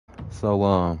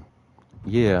So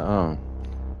yeah,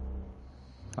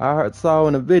 saw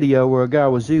in a video where a guy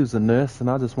was using this, and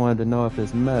I just wanted to know if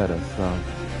it's meta. So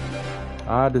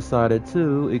I decided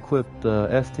to equip the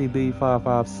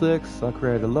STB556. I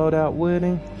created a loadout with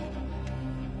him.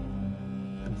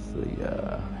 Let's see.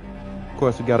 Of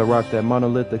course, we got to rock that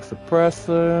monolithic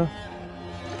suppressor.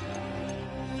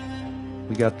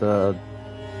 We got the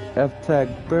F-Tac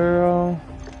barrel,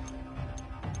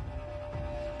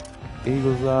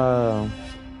 Eagle's Eye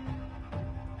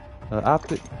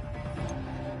optic.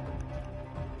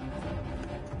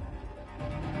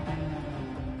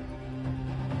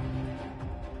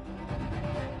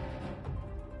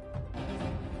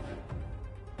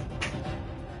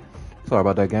 Sorry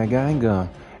about that, gang gun.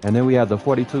 And then we have the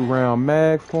 42 round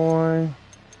mag for him.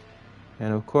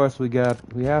 And of course we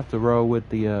have to roll with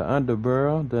the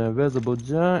underbarrel, the invisible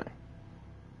junk.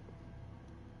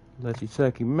 Let you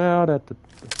check him out at the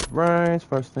range.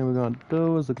 First thing we're gonna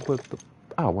do is equip the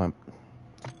I meant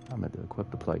to equip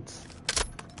the plates.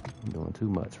 I'm doing too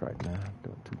much right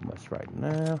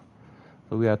now.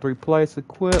 So we have 3 plates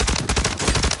equipped.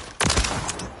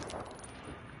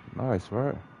 Nice,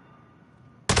 right?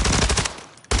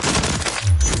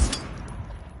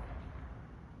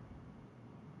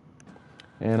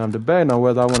 And I'm debating on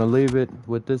whether I want to leave it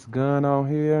with this gun on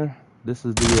here. This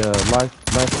is the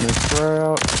Lifeman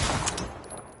Shroud.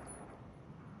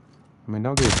 I mean,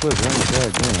 don't get it twisted, it ain't a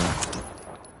bad gun.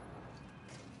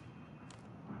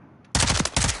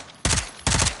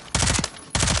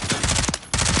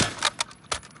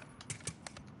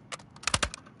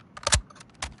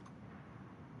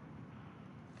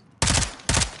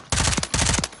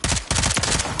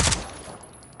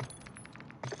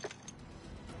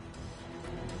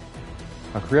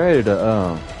 I created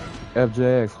a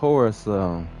FJX horse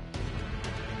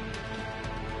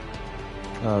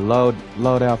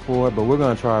loadout for it, but we're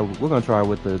gonna try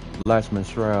with the Lashman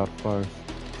Shroud first.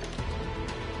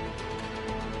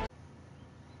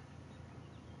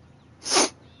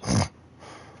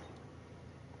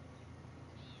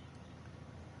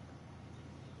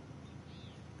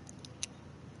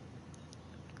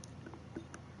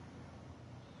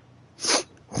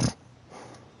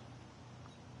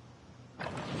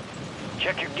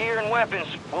 Check your gear and weapons.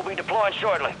 We'll be deploying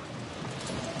shortly.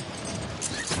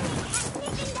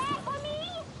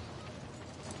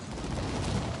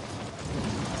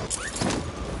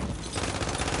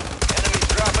 Enemies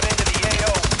dropping into the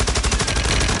AO.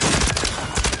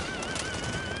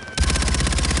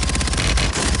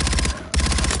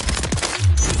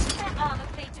 Their armor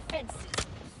plate defenses.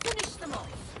 Finish them off.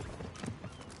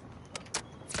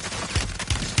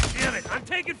 Damn it! I'm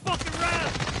taking fucking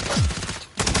rounds!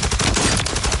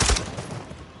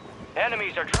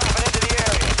 Enemies are dropping into the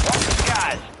area. Watch the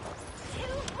skies. 2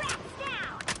 rats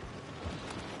down.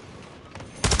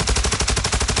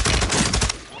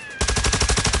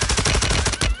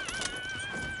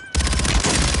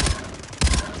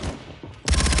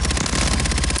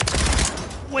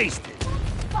 Wasted!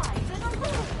 5 in a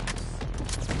row.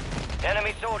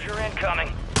 Enemy soldier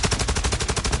incoming.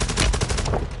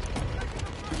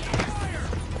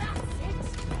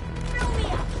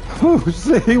 Oh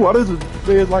shit, why does it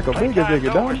feel like a finger Guys,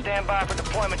 nigga, over. dog? Stand by for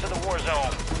deployment to the war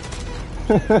zone.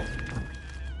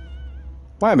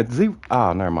 Wait a minute,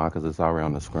 oh, never mind, because it's already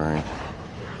on the screen.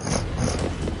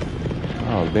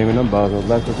 I was beaming them buzzers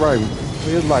left and right.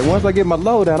 It's like, once I get my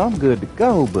loadout, I'm good to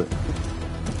go, but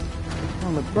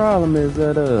the problem is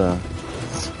that, I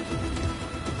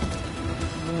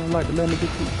don't like to let me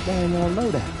get keep staying on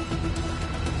loadout.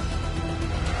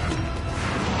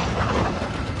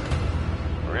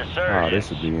 Oh, this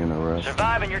would be interesting.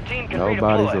 Survive and your team can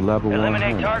Nobody's redeploy. a level 100.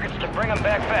 Eliminate targets to bring them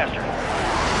back faster.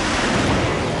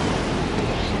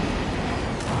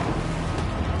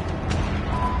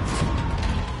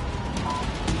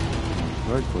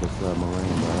 Work for the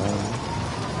submarine,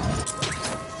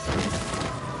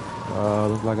 bro.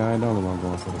 Looks like I ain't the only one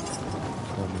going for the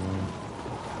submarine.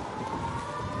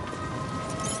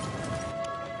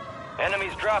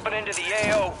 Enemies dropping into the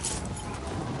AO.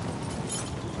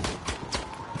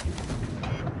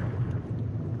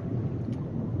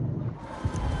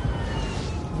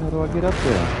 How do I get up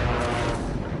there?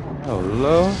 Oh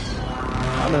Lord.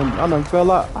 I done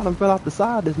fell off the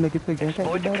side of this nigga picture.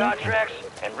 Exploit the contracts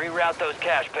and reroute those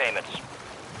cash payments.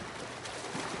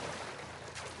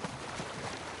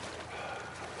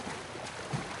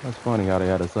 That's funny how they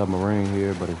had a submarine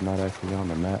here, but it's not actually on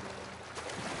the map.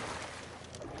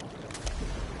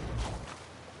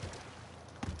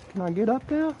 Can I get up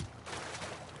there?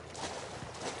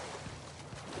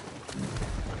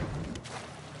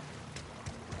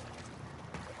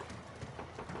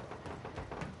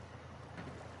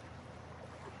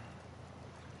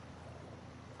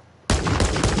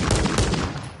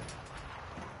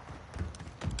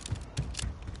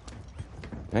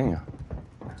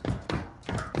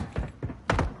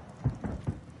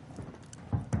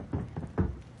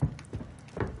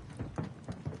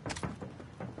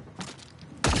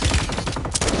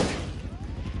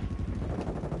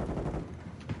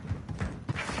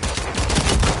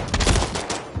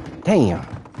 Damn.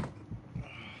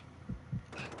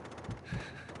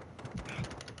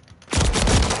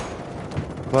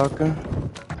 Fucker.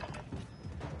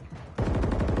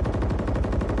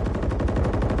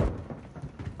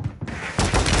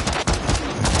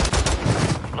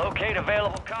 Locate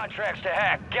available contracts to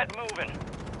hack. Get moving.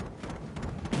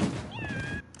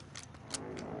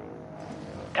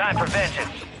 Time for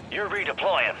vengeance. You're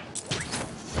redeploying.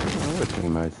 What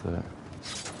teammates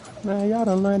at? Man, y'all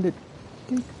done landed.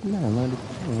 Man, landed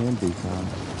in decon.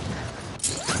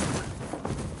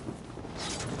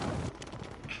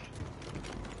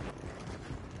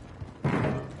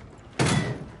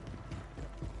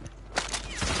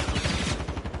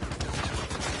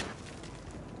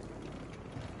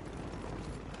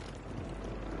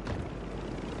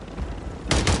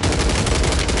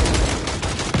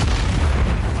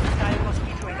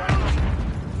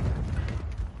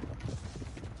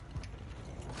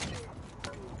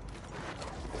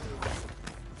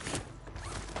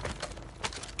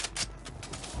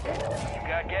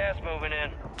 Got gas moving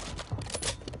in.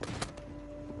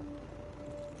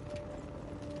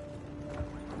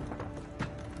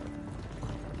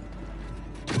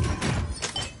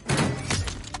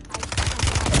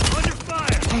 Under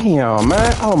fire! Damn,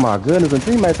 man. Oh my goodness. And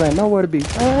teammates ain't nowhere to be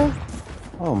found.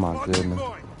 Oh my Watch it goodness.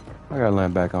 going. I gotta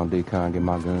land back on decon, get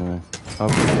my guns.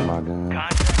 Hopefully get my guns.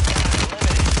 Contract time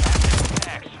limited.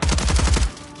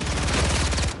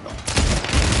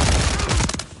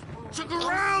 Took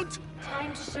around!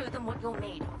 Time to show them what you're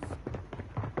made of.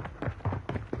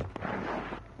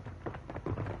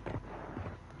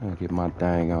 I gotta get my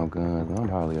dang on guns. I'm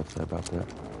highly upset about that.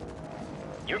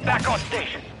 You're back on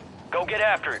station. Go get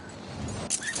after it.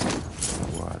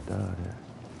 Why I died there.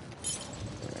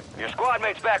 Your squad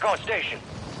mate's back on station.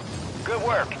 Good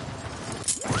work.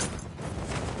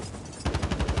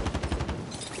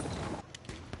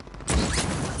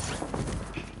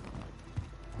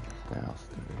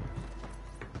 Downstairs.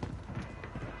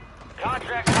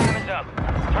 Contract time is up.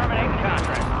 Terminating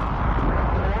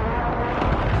contract.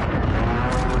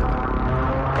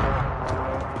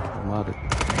 Mother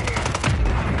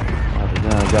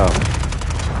gun go.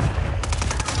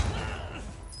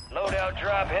 Loadout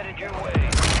drop headed your way.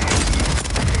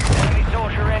 Enemy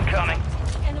soldier incoming.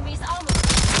 Enemies almost.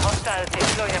 Hostile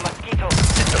deploy a mosquito.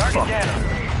 Target down.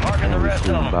 Marking the rest of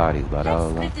Shooting them. bodies, but Let's all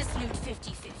of split them. this loot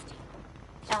 50-50.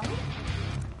 Shall we?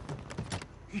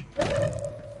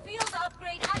 Field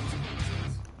upgrade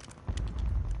activated.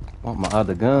 Want my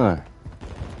other gun.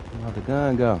 My other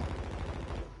gun go.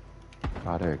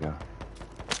 Oh, there you go.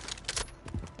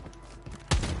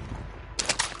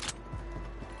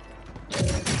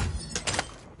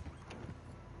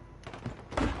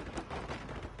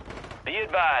 Be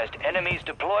advised, enemies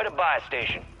deployed a buy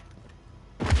station.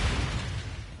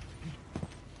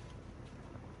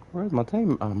 Where's my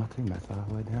team? Oh, my teammate's all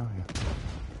the way down here.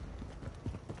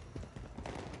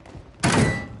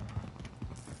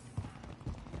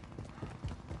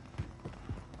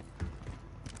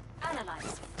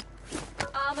 Analyze.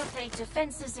 Armor plate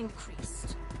defenses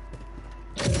increased.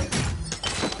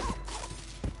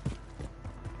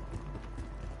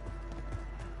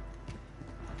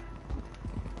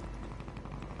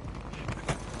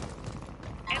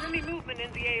 Enemy movement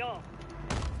in the AO.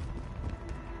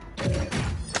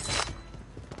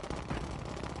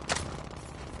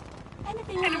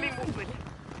 Anything Enemy movement.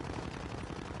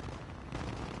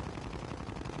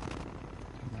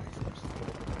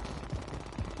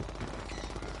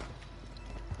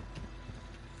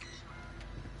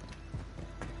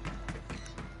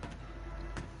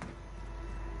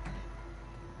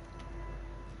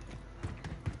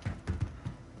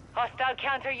 Hostile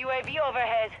counter UAV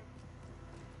overhead.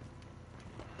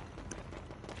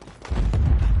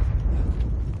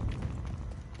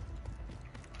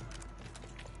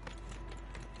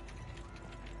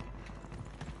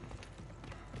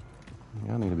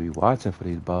 Y'all need to be watching for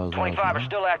these balls. 25 are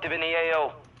still active in the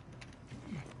AO.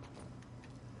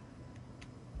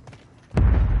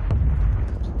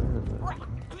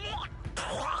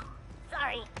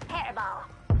 Sorry, hairball.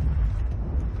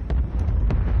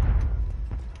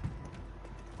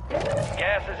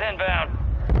 Gas is inbound.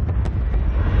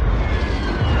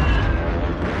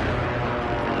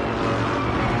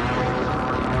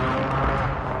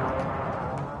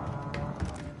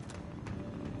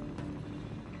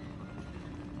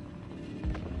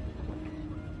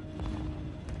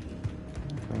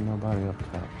 Ain't nobody up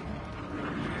top.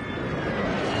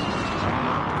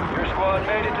 Your squad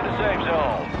made it to the safe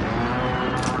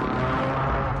zone.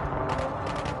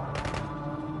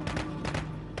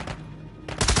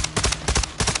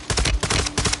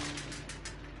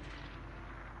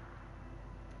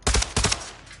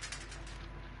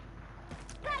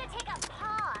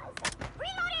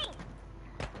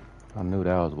 I knew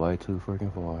that was way too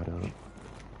freaking far, though.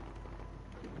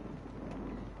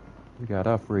 We got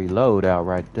our free loadout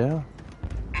right there.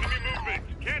 Enemy movement.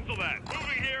 Cancel that.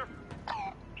 Moving here.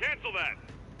 Cancel that.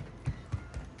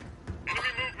 Enemy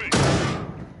movement.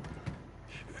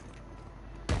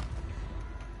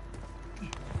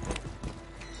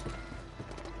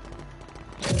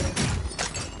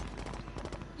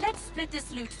 Let's split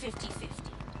this loot 50-50.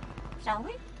 Shall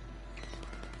we?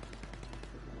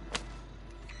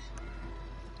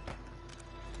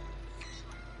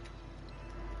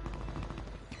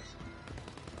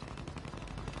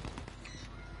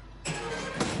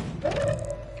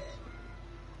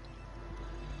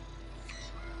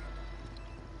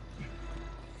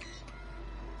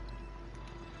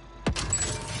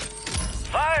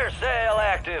 Fire sale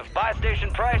active. Buy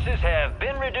station prices have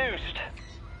been reduced.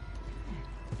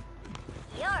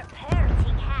 Your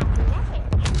parenting hat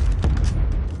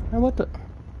message. Man, what the?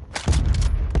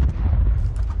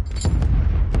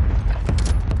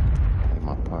 Hey,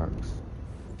 my parks.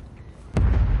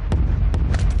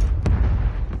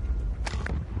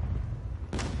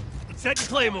 Set your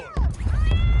claymore.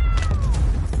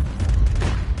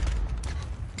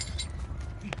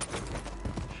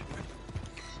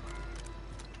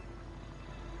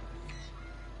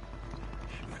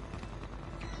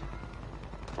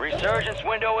 Resurgence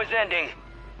window is ending.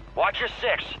 Watch your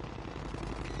 6.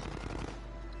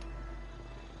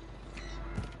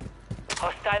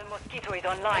 Hostile mosquitoid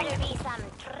online. There'll be some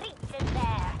treats in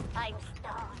there. I'm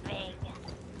starving.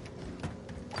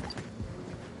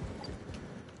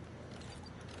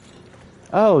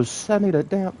 Oh, I need a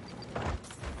damn.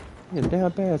 Yeah,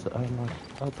 damn bad. So I'm like,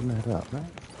 open that up, man.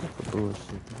 That's the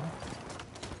bullshit, man.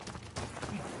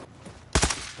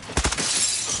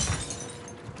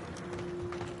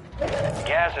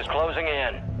 Gas is closing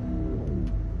in.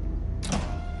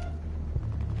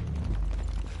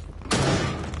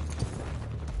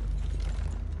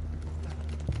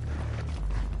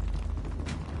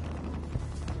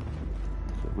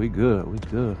 We good, we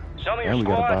good. Some of your And we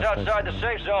got a squads box outside the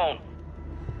station. safe zone.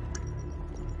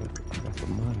 Got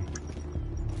some money.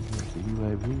 There's the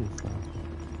UAV or something.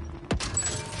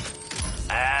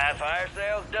 Fire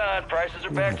sale's done. Prices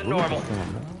are back to normal.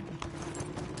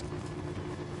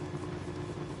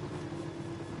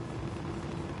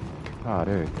 Ah,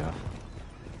 there you go.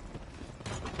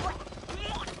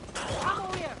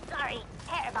 Sorry,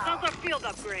 hairball. Sounds like field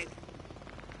upgrade.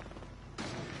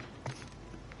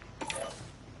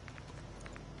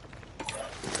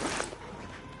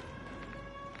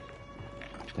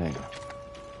 Dang.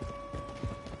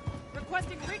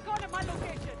 Requesting recon at my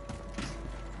location.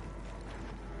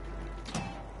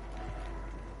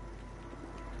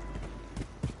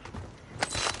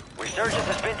 Resurgence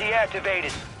has been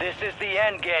deactivated. This is the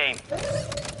end game.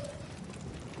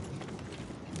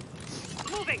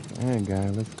 Moving. Hey, guy,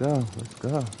 let's go. Let's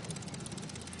go.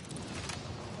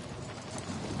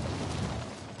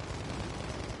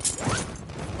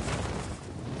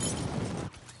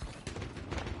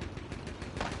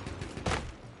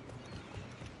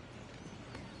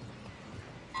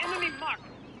 Enemy marked.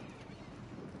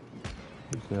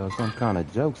 There was some kind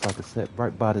of jokes I could set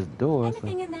right by this door. So.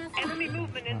 Anything in there? Enemy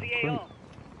movement in the Quick. AO.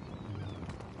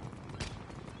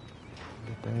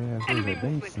 Get their ass Enemy over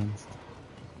movement. basins.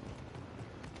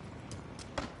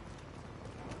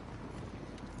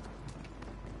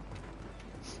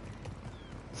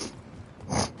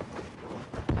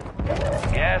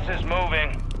 Gas is moving.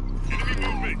 Enemy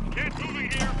movement. Can't moving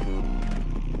here.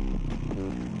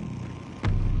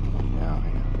 Down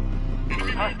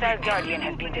here. Hostile Guardian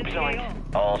has been deployed.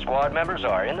 All squad members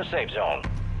are in the safe zone.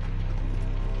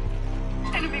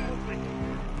 Enemy movement.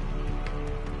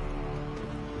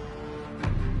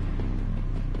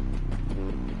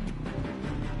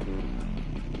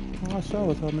 Oh, I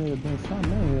saw told me there'd been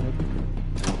something in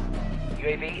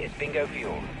here. UAV is bingo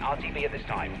fuel. RTB at this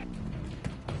time.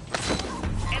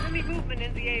 Enemy movement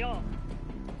in the AO.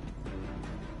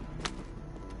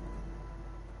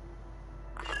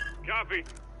 Copy.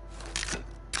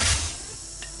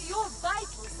 Your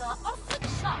vitals are off the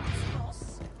charts,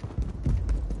 boss.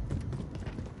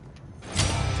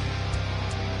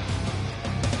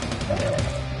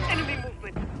 Enemy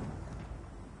movement.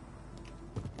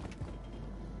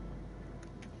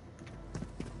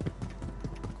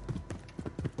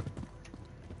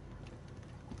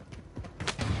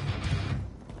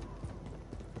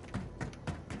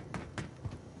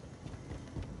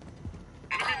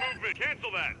 Enemy movement.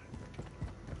 Cancel that.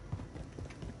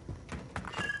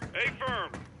 A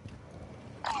firm.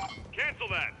 Cancel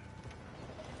that.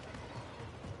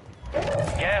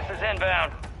 Gas is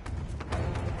inbound.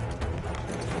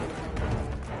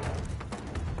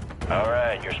 All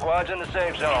right, your squad's in the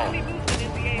safe zone. Enemy movement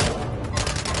in the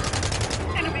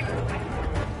AO. Enemy movement.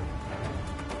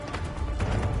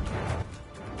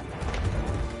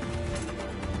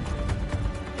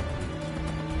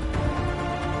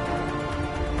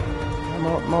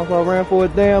 Motherfucker ran for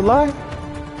his damn life.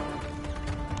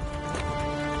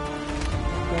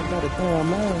 I got a damn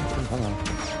man.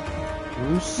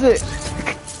 Oh shit.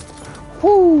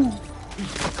 Whoo.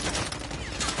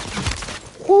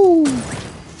 Whoo.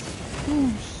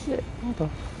 Oh shit. What the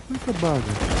freak about it?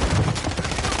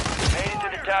 Made it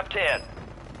to the top 10.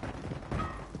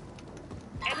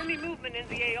 Enemy movement in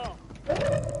the AO.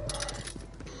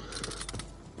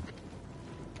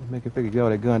 Make it figure go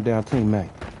that gun down teammate.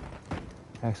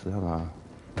 Actually, hold on.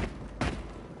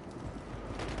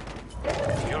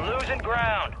 You're losing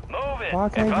ground. Move it. Why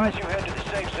can't Advise you- you head to the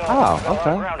safe zone. Oh, We've got a lot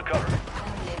okay. of ground to cover.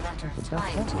 Only a matter of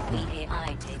time till the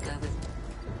AI take over.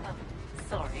 Oh,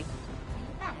 sorry.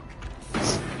 Back.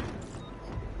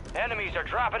 Enemies are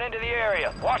dropping into the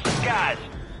area. Watch the skies.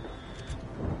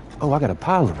 Oh, I got a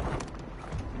pilot.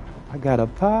 I got a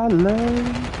pilot.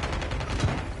 Enemy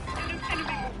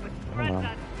movement. Hold Red on.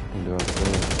 dot. Can do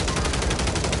it.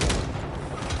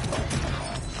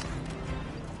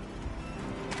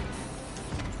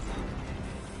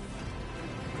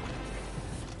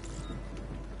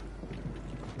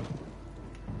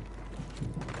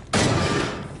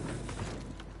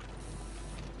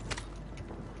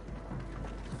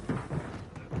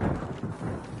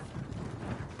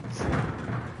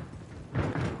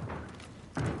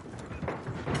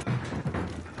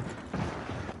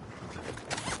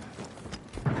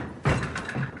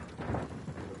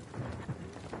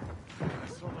 I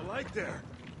saw the light there.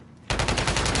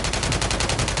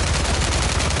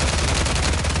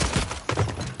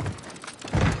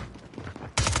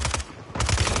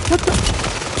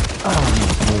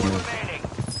 Remaining.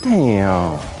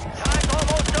 Damn. Time's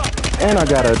almost up. And I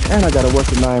got a what's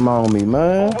the name on me, Oh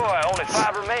man. boy, only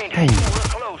 5 remain. Hey. We're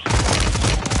close.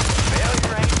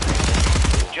 Failure ain't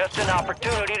it's just an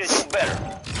opportunity to do better.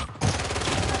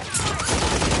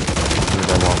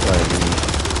 That won't play,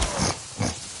 dude.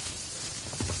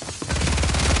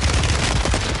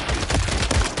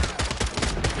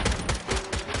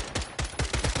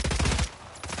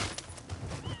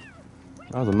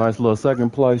 That was a nice little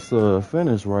second place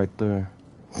finish right there.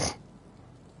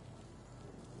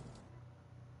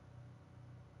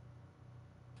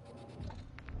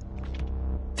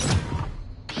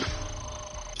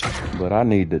 But I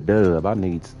need the dub. I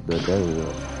need the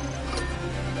dub.